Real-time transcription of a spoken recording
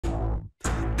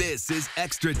This is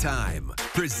Extra Time,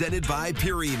 presented by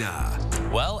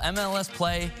Purina. Well, MLS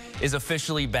play is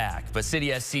officially back, but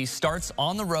City SC starts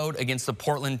on the road against the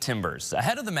Portland Timbers.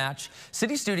 Ahead of the match,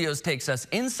 City Studios takes us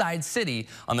inside City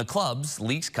on the club's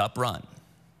Leagues Cup run.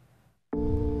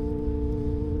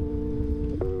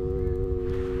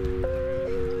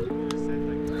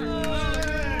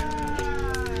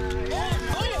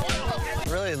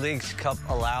 Really, Leagues Cup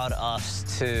allowed us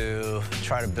to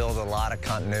try to build a lot of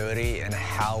continuity in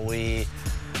how we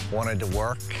wanted to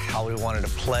work, how we wanted to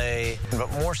play,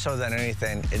 but more so than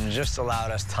anything, it just allowed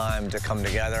us time to come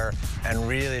together and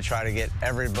really try to get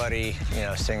everybody,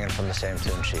 singing from the same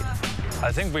tune sheet.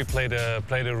 I think we played a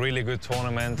really good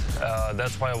tournament.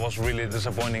 That's why it was really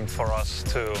disappointing for us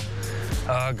to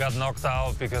got knocked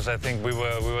out, because I think we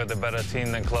were the better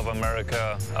team than Club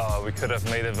America. We could have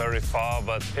made it very far,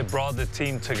 but it brought the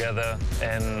team together,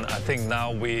 and I think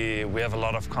now we have a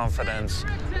lot of confidence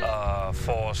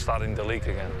for starting the league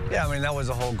again. Yeah, I mean, that was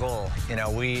the whole goal.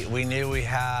 We knew we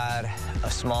had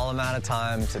a small amount of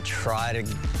time to try to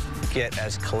get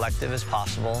as collective as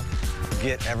possible,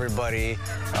 get everybody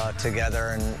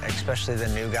together, and especially the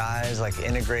new guys, like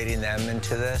integrating them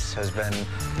into this has been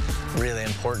really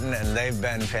important, and they've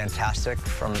been fantastic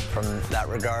from that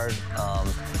regard.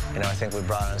 I think we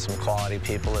brought in some quality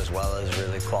people as well as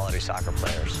really quality soccer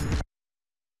players.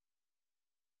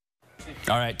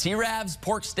 All right, T-Rabs,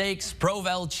 pork steaks,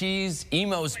 Provel cheese,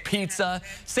 Emo's pizza.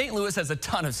 St. Louis has a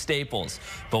ton of staples,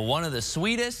 but one of the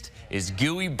sweetest is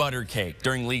gooey butter cake.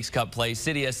 During Leagues Cup play,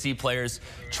 City SC players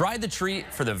tried the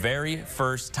treat for the very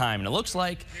first time, and it looks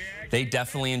like they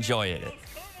definitely enjoy it.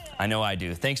 I know I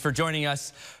do. Thanks for joining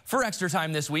us for Extra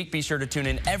Time this week. Be sure to tune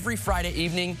in every Friday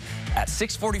evening at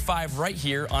 6:45 right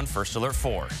here on First Alert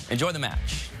 4. Enjoy the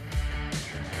match.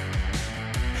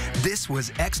 This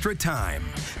was Extra Time,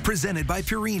 presented by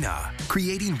Purina,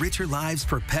 creating richer lives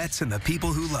for pets and the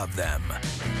people who love them.